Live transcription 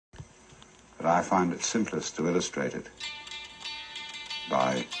But I find it simplest to illustrate it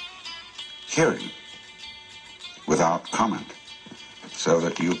by hearing without comment, so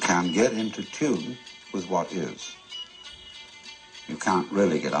that you can get into tune with what is. You can't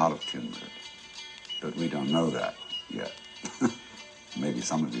really get out of tune with it, but we don't know that yet. Maybe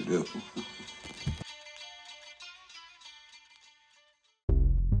some of you do.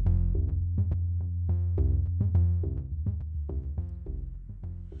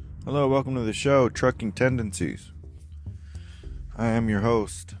 Hello, welcome to the show, Trucking Tendencies. I am your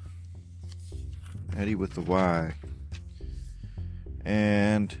host, Eddie with the Y.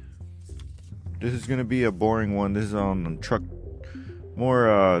 And this is going to be a boring one. This is on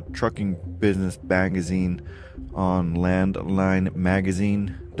trucking business magazine on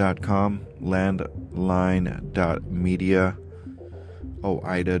landlinemagazine.com, landline.media,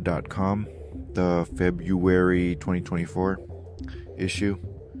 ida.com, the February 2024 issue.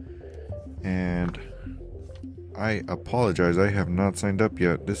 And I apologize, I have not signed up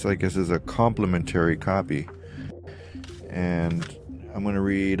yet. This, I guess, is a complimentary copy. And I'm going to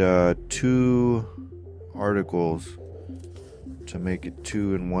read 2 articles to make it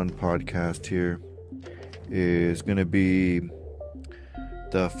 2 in one podcast here. Is going to be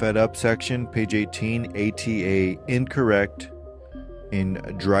the Fed Up section, page 18, ATA incorrect in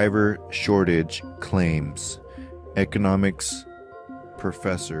driver shortage claims. Economics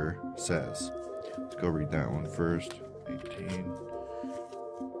professor says. Let's go read that one first. 18.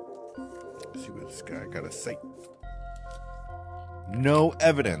 Let's see what this guy got to say. No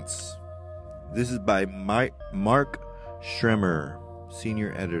evidence. This is by Mark Schremer,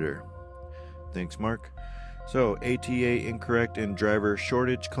 senior editor. Thanks, Mark. So, ATA incorrect in driver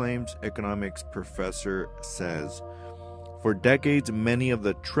shortage claims, economics professor says. For decades, many in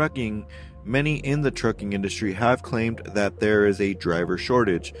the trucking industry have claimed that there is a driver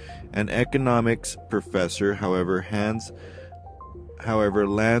shortage. An economics professor, however,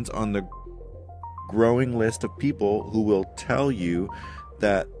 lands on the growing list of people who will tell you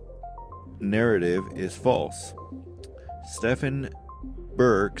that narrative is false. Stephen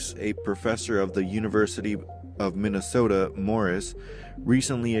Burks, a professor of the University of Minnesota Morris,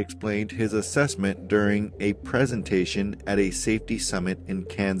 recently explained his assessment during a presentation at a safety summit in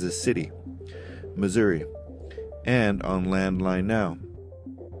Kansas City, Missouri, and on Landline Now.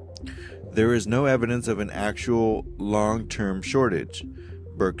 There is no evidence of an actual long-term shortage,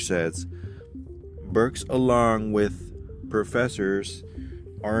 Burke says. Burks, along with professors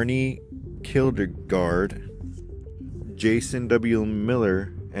Arnie Kildegard, Jason W.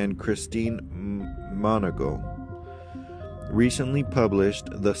 Miller, and Christine Monagle, recently published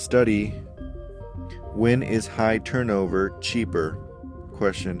the study, When is High Turnover Cheaper?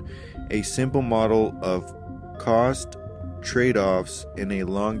 Question. A simple model of cost trade-offs in a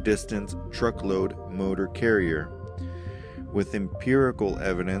long-distance truckload motor carrier, with empirical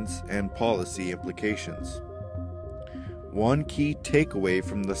evidence and policy implications. One key takeaway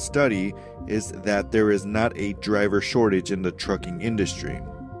from the study is that there is not a driver shortage in the trucking industry.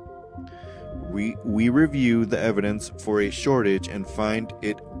 We review the evidence for a shortage and find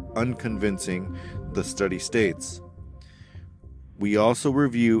it unconvincing, the study states. We also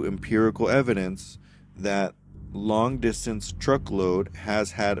review empirical evidence that long-distance truckload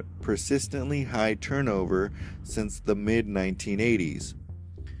has had persistently high turnover since the mid-1980s.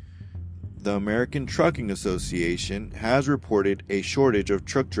 The American Trucking Association has reported a shortage of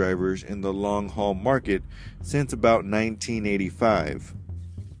truck drivers in the long-haul market since about 1985.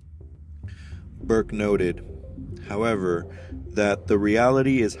 Burke noted, however, that the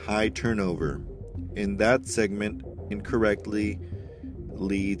reality is high turnover. In that segment, incorrectly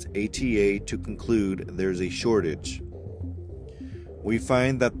leads ATA to conclude there's a shortage. We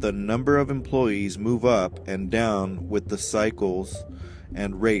find that the number of employees move up and down with the cycles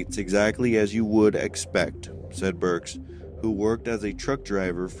and rates exactly as you would expect, said Burks, who worked as a truck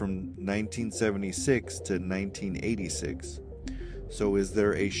driver from 1976 to 1986. So is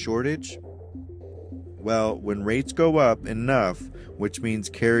there a shortage? Well, when rates go up enough, which means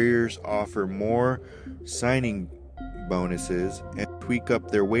carriers offer more signing bonuses and tweak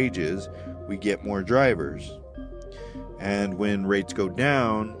up their wages, we get more drivers. And when rates go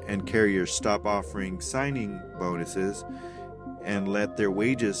down and carriers stop offering signing bonuses and let their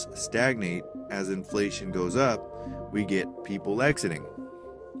wages stagnate as inflation goes up, we get people exiting.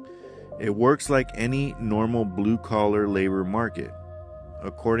 It works like any normal blue-collar labor market.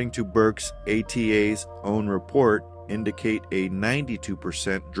 According to Burke's, ATA's own report indicate a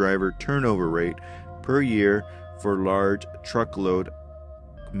 92% driver turnover rate per year for large truckload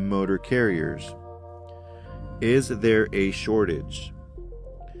motor carriers. Is there a shortage?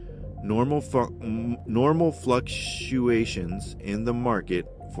 Normal fluctuations in the market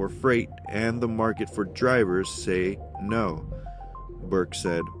for freight and the market for drivers say no, Burke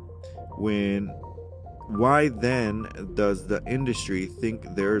said. Why then does the industry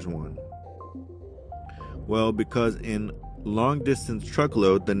think there's one? Well, because in long-distance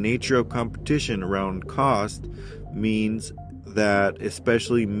truckload, the nature of competition around cost means that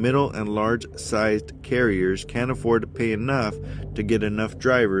especially middle and large-sized carriers can't afford to pay enough to get enough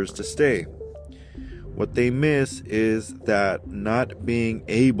drivers to stay. What they miss is that not being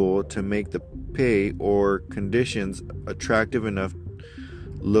able to make the pay or conditions attractive enough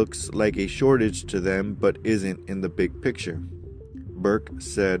looks like a shortage to them but isn't in the big picture. Burke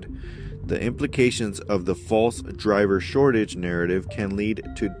said, the implications of the false driver shortage narrative can lead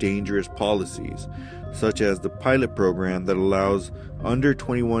to dangerous policies, such as the pilot program that allows under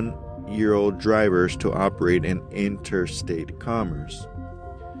 21-year-old drivers to operate in interstate commerce.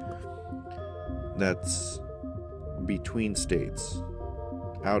 That's between states,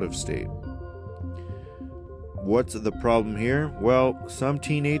 out of state. What's the problem here? Well, some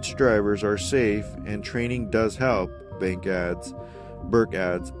teenage drivers are safe and training does help, Burke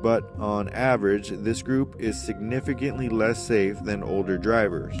adds, but on average, this group is significantly less safe than older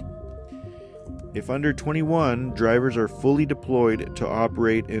drivers. If under 21, drivers are fully deployed to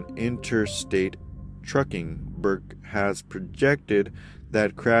operate in interstate trucking, Burke has projected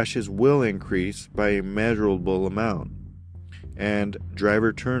that crashes will increase by a measurable amount, and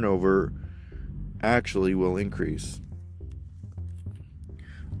driver turnover actually will increase.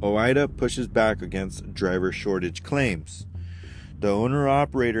 OOIDA pushes back against driver shortage claims. The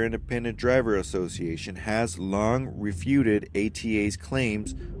Owner-Operator Independent Driver Association has long refuted ATA's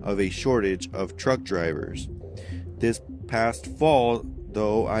claims of a shortage of truck drivers. This past fall, the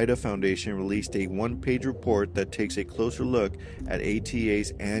OOIDA Foundation released a one-page report that takes a closer look at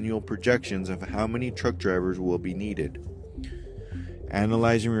ATA's annual projections of how many truck drivers will be needed.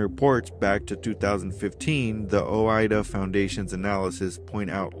 Analyzing reports back to 2015, the OOIDA Foundation's analysis point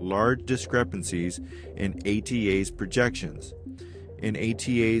out large discrepancies in ATA's projections. In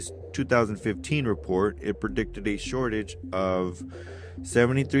ATA's 2015 report, it predicted a shortage of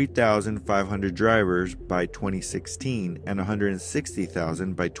 73,500 drivers by 2016 and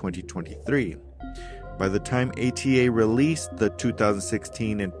 160,000 by 2023. By the time ATA released the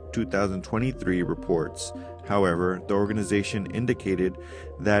 2016 and 2023 reports, however, the organization indicated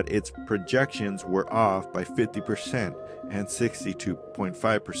that its projections were off by 50% and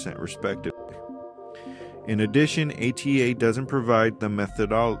 62.5% respectively. In addition, ATA doesn't provide the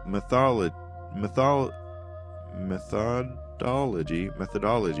methodology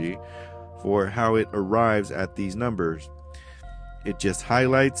for how it arrives at these numbers. It just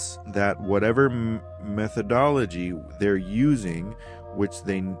highlights that whatever methodology they're using, which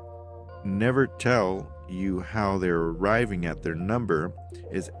they never tell you how they're arriving at their number,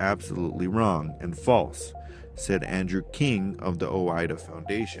 is absolutely wrong and false, said Andrew King of the OOIDA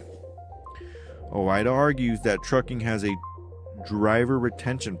Foundation. OOIDA argues that trucking has a driver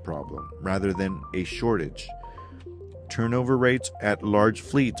retention problem rather than a shortage. Turnover rates at large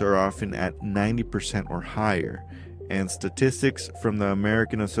fleets are often at 90% or higher, and statistics from the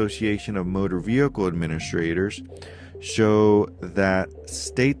American Association of Motor Vehicle Administrators show that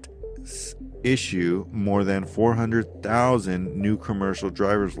states issue more than 400,000 new commercial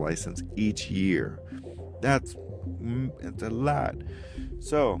driver's licenses each year. That's a lot.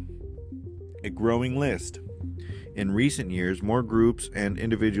 So, a growing list. In recent years, more groups and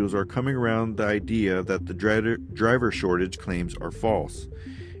individuals are coming around the idea that the driver shortage claims are false.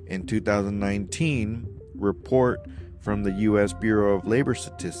 In 2019, report from the U.S. Bureau of Labor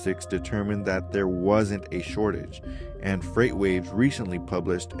Statistics determined that there wasn't a shortage, and FreightWaves recently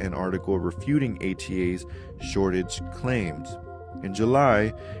published an article refuting ATA's shortage claims. In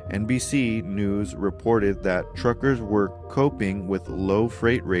July, NBC News reported that truckers were coping with low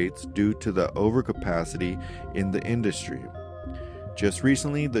freight rates due to the overcapacity in the industry. Just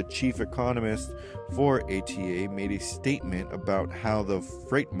recently, the chief economist for ATA made a statement about how the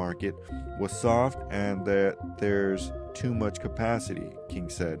freight market was soft and that there's too much capacity, King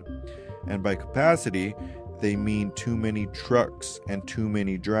said. And by capacity, they mean too many trucks and too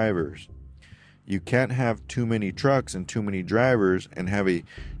many drivers. You can't have too many trucks and too many drivers and have a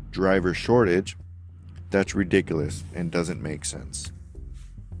driver shortage. That's ridiculous and doesn't make sense.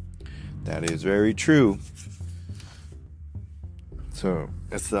 That is very true. So,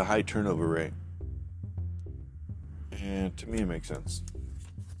 it's the high turnover rate. And to me, it makes sense.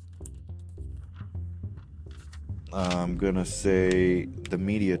 I'm going to say the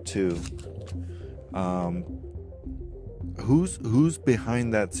media, too. who's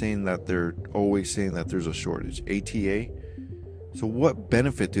behind that, saying that they're always saying that there's a shortage? ATA? So what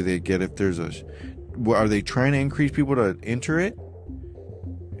benefit do they get if there's are they trying to increase people to enter it?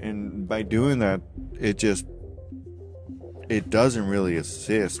 And by doing that, it doesn't really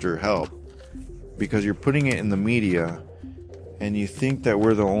assist or help, because you're putting it in the media and you think that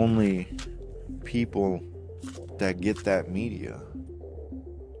we're the only people that get that media.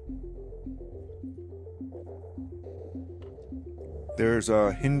 There's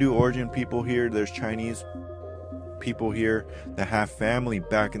Hindu origin people here, there's Chinese people here that have family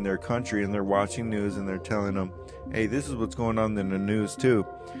back in their country, and they're watching news and they're telling them, hey, this is what's going on in the news too.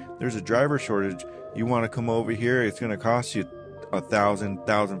 There's a driver shortage. You want to come over here, it's going to cost you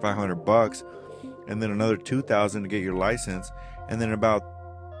 $1,500, and then another $2,000 to get your license, and then about,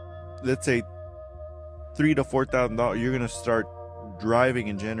 let's say, $3,000 to $4,000, you're going to start driving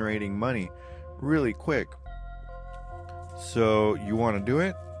and generating money really quick. So you want to do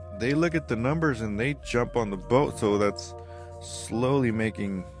it? They look at the numbers and they jump on the boat. So that's slowly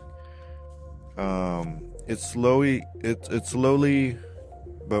making it's slowly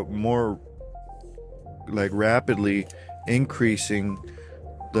but more like rapidly increasing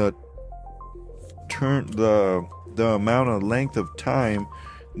the amount of length of time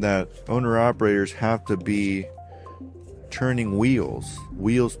that owner operators have to be turning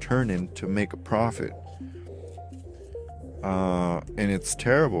wheels turning to make a profit. And it's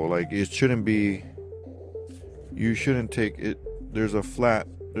terrible. Like, it shouldn't be. You shouldn't take it. There's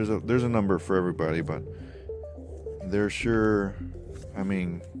a number for everybody, but they're sure,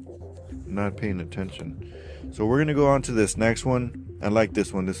 not paying attention. So we're gonna go on to this next one. I like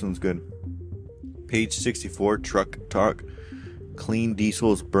this one. This one's good. Page 64, Truck Talk. Clean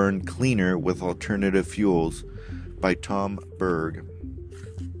diesels burn cleaner with alternative fuels, by Tom Berg.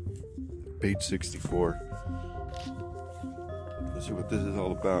 Page 64. Let's see what this is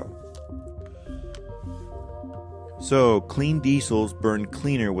all about. So, clean diesels burn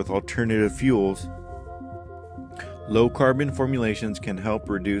cleaner with alternative fuels. Low carbon formulations can help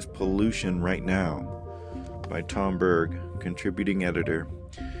reduce pollution right now, by Tom Berg, contributing editor.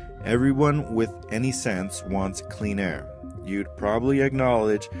 Everyone with any sense wants clean air. You'd probably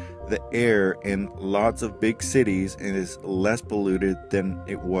acknowledge the air in lots of big cities is less polluted than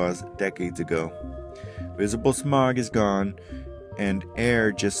it was decades ago. Visible smog is gone, and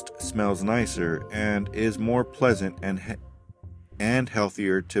air just smells nicer and is more pleasant and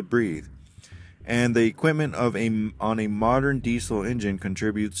healthier to breathe. And the equipment on a modern diesel engine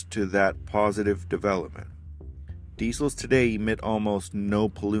contributes to that positive development. Diesels today emit almost no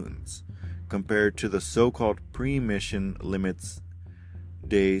pollutants compared to the so-called pre-emission limits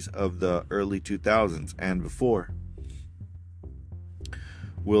days of the early 2000s and before.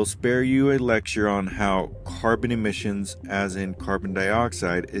 We'll spare you a lecture on how carbon emissions, as in carbon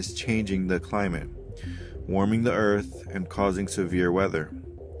dioxide, is changing the climate, warming the earth, and causing severe weather.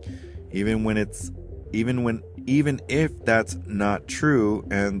 Even if that's not true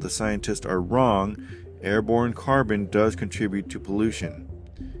and the scientists are wrong, airborne carbon does contribute to pollution,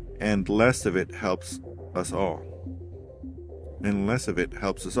 and less of it helps us all.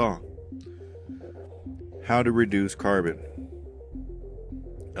 How to reduce carbon?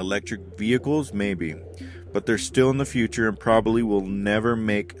 Electric vehicles, maybe, but they're still in the future and probably will never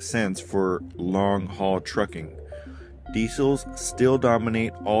make sense for long-haul trucking. Diesels still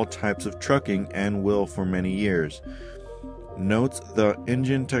dominate all types of trucking and will for many years, notes the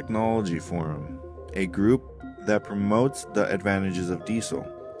Engine Technology Forum, a group that promotes the advantages of diesel.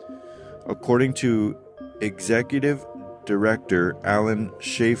 According to Executive Director Alan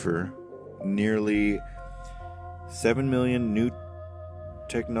Schaefer, nearly 7 million new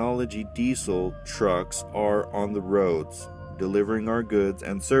technology diesel trucks are on the roads, delivering our goods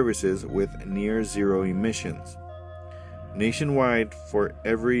and services with near zero emissions. Nationwide, for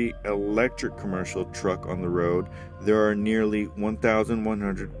every electric commercial truck on the road, there are nearly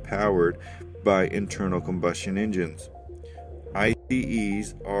 1,100 powered by internal combustion engines.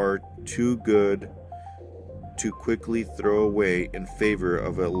 ICEs are too good to quickly throw away in favor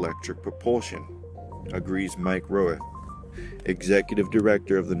of electric propulsion, agrees Mike Roeth, Executive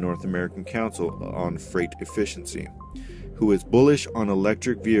Director of the North American Council on Freight Efficiency, who is bullish on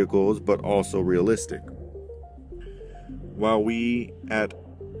electric vehicles but also realistic. While we at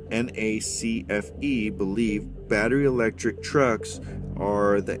NACFE believe battery electric trucks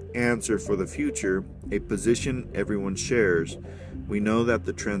are the answer for the future, a position everyone shares, we know that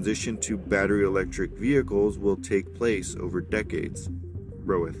the transition to battery electric vehicles will take place over decades,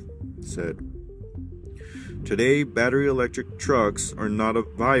 Roeth said. Today, battery electric trucks are not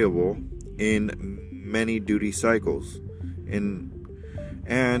viable in many duty cycles.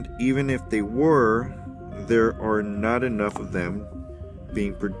 And even if they were, there are not enough of them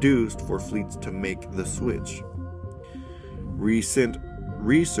being produced for fleets to make the switch. Recent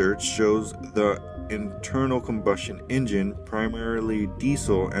research shows the internal combustion engine, primarily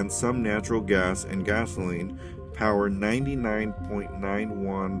diesel and some natural gas and gasoline, power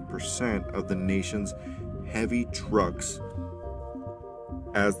 99.91% of the nation's heavy trucks.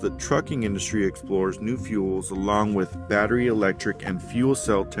 As the trucking industry explores new fuels along with battery electric and fuel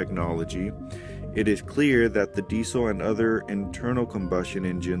cell technology, it is clear that the diesel and other internal combustion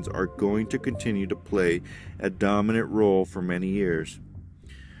engines are going to continue to play a dominant role for many years.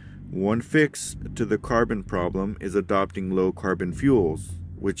 One fix to the carbon problem is adopting low carbon fuels,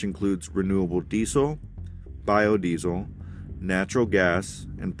 which includes renewable diesel, biodiesel, natural gas,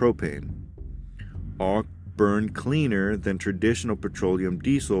 and propane. All burn cleaner than traditional petroleum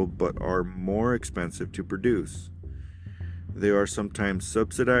diesel but are more expensive to produce. They are sometimes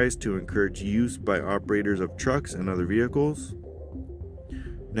subsidized to encourage use by operators of trucks and other vehicles.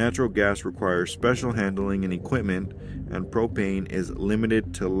 Natural gas requires special handling and equipment, and propane is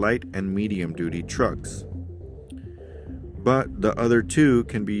limited to light and medium duty trucks. But the other two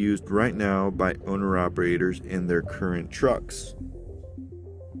can be used right now by owner-operators in their current trucks.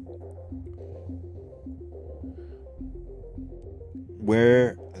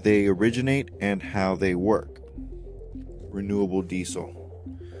 Where they originate and how they work. Renewable diesel.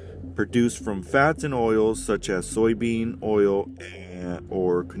 Produced from fats and oils such as soybean oil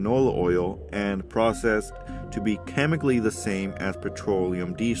or canola oil and processed to be chemically the same as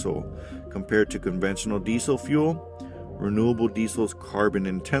petroleum diesel. Compared to conventional diesel fuel, renewable diesel's carbon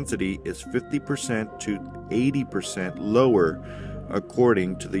intensity is 50% to 80% lower,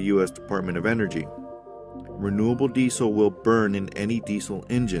 according to the U.S. Department of Energy. Renewable diesel will burn in any diesel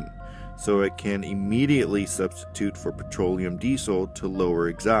engine, so it can immediately substitute for petroleum diesel to lower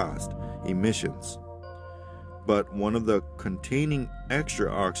exhaust emissions. But one of the containing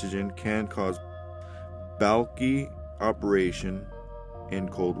extra oxygen can cause bulky operation in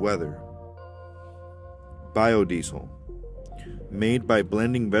cold weather. Biodiesel. Made by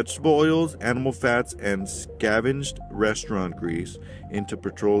blending vegetable oils, animal fats, and scavenged restaurant grease into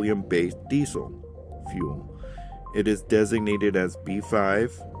petroleum-based diesel fuel. It is designated as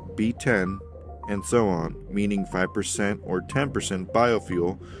B5, B10, and so on, meaning 5% or 10%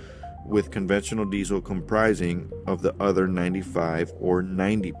 biofuel, with conventional diesel comprising of the other 95 or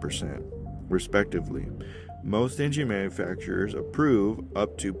 90%, respectively. Most engine manufacturers approve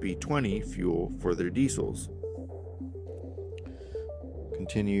up to B20 fuel for their diesels.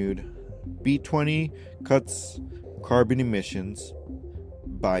 Continued. B20 cuts carbon emissions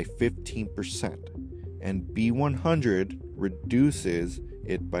by 15%, and B100 reduces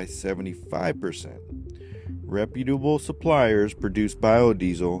it by 75%. Reputable suppliers produce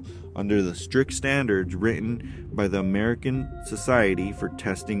biodiesel under the strict standards written by the American Society for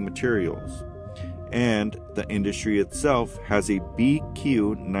Testing Materials, and the industry itself has a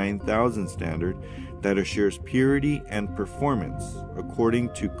BQ 9000 standard that assures purity and performance, according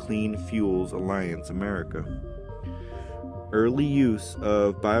to Clean Fuels Alliance America. Early use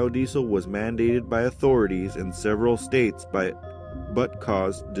of biodiesel was mandated by authorities in several states but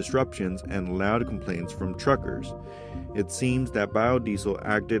caused disruptions and loud complaints from truckers. It seems that biodiesel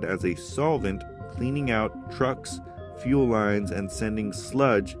acted as a solvent, cleaning out trucks, fuel lines, and sending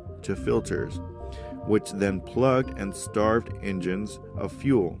sludge to filters, which then plugged and starved engines of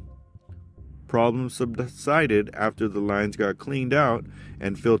fuel. Problems subsided after the lines got cleaned out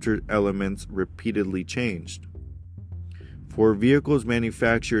and filter elements repeatedly changed. For vehicles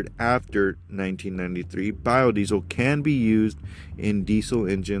manufactured after 1993, biodiesel can be used in diesel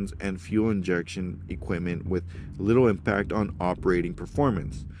engines and fuel injection equipment with little impact on operating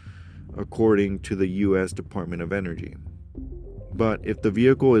performance, according to the U.S. Department of Energy. But if the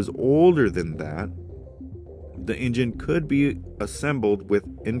vehicle is older than that, the engine could be assembled with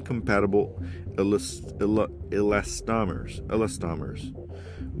incompatible elastomers,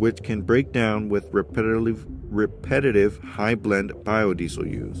 which can break down with repetitive high-blend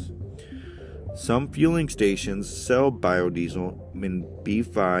biodiesel use. Some fueling stations sell biodiesel in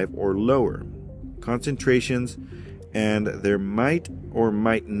B5 or lower concentrations, and there might or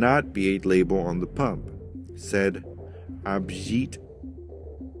might not be a label on the pump, said Abhijit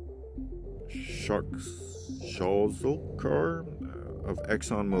Shalzokar of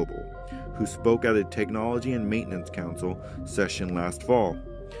ExxonMobil, who spoke at a Technology and Maintenance Council session last fall.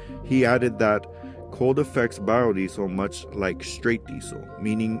 He added that cold affects biodiesel much like straight diesel,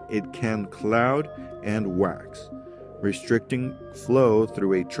 meaning it can cloud and wax, restricting flow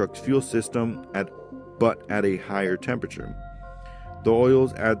through a truck's fuel system at but at a higher temperature. The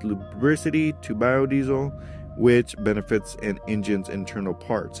oils add lubricity to biodiesel, which benefits an engine's internal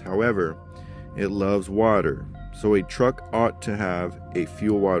parts. However, it loves water, so a truck ought to have a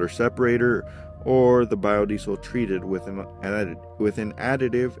fuel-water separator or the biodiesel treated with an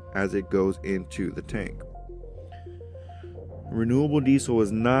additive as it goes into the tank. Renewable diesel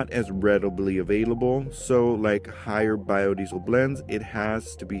is not as readily available, so like higher biodiesel blends, it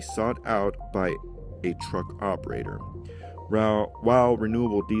has to be sought out by a truck operator. While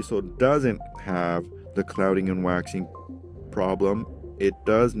renewable diesel doesn't have the clouding and waxing problem, it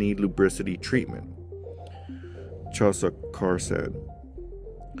does need lubricity treatment. Chasakar said.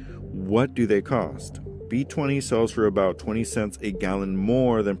 What do they cost? B20 sells for about 20 cents a gallon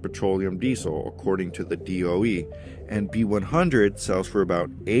more than petroleum diesel, according to the DOE, and B100 sells for about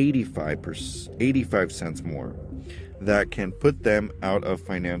 85 cents more. That can put them out of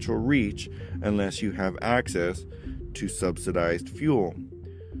financial reach unless you have access to subsidized fuel.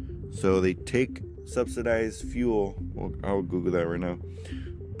 So they take subsidized fuel, well, I'll Google that right now,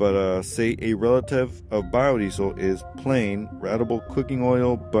 but say a relative of biodiesel is plain, ratable cooking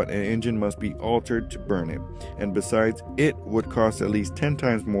oil, but an engine must be altered to burn it. And besides, it would cost at least 10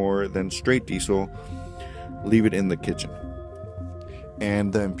 times more than straight diesel. Leave it in the kitchen.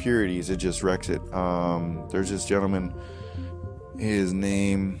 And the impurities, it just wrecks it. There's this gentleman, his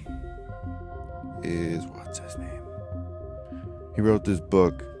name is, what's his name? He wrote this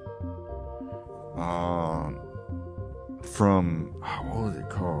book from, what was it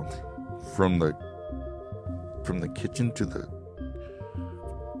called? From the kitchen to the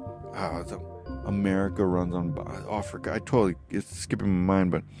America runs on. Oh, I forgot. I totally, it's skipping my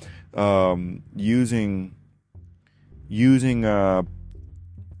mind. But using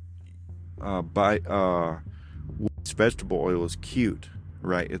vegetable oil is cute,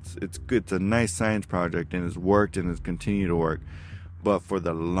 right? It's good. It's a nice science project, and it's worked and it's continued to work. But for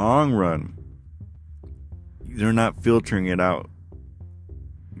the long run, they're not filtering it out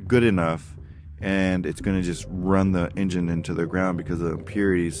good enough, and it's going to just run the engine into the ground because of the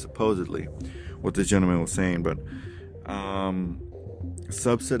impurities, supposedly, what this gentleman was saying. But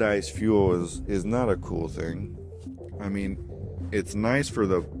subsidized fuel is not a cool thing. I mean, it's nice for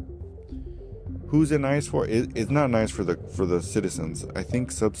the, who's it nice for? It's not nice for the citizens. I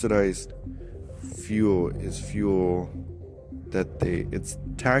think subsidized fuel is fuel that it's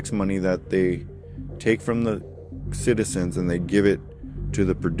tax money that they take from the citizens and they give it to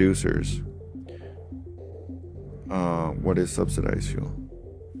the producers. What is subsidized fuel?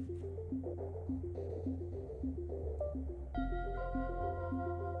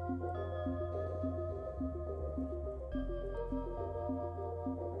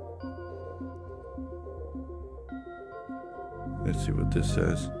 Let's see what this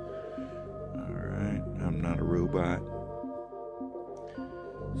says. Alright, I'm not a robot.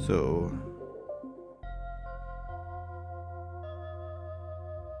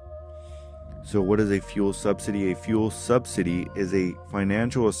 So what is a fuel subsidy? A fuel subsidy is a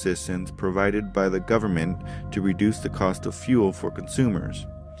financial assistance provided by the government to reduce the cost of fuel for consumers.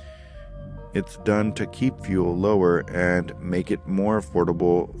 It's done to keep fuel lower and make it more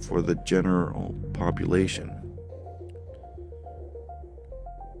affordable for the general population.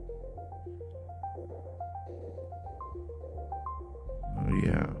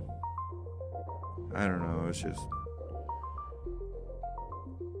 Yeah. I don't know, it's just,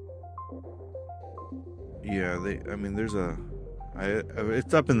 yeah, there's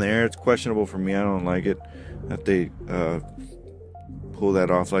it's up in the air. It's questionable for me. I don't like it that they pull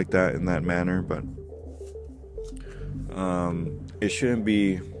that off like that in that manner, but it shouldn't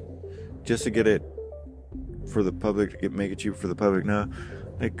be just to get it for the public, make it cheaper for the public. No,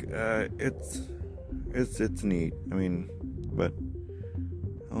 like it's neat. I mean, but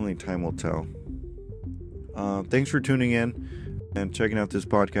only time will tell. Thanks for tuning in and checking out this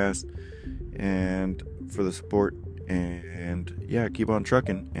podcast, and for the support, and yeah, keep on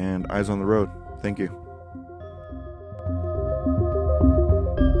trucking and eyes on the road. Thank you.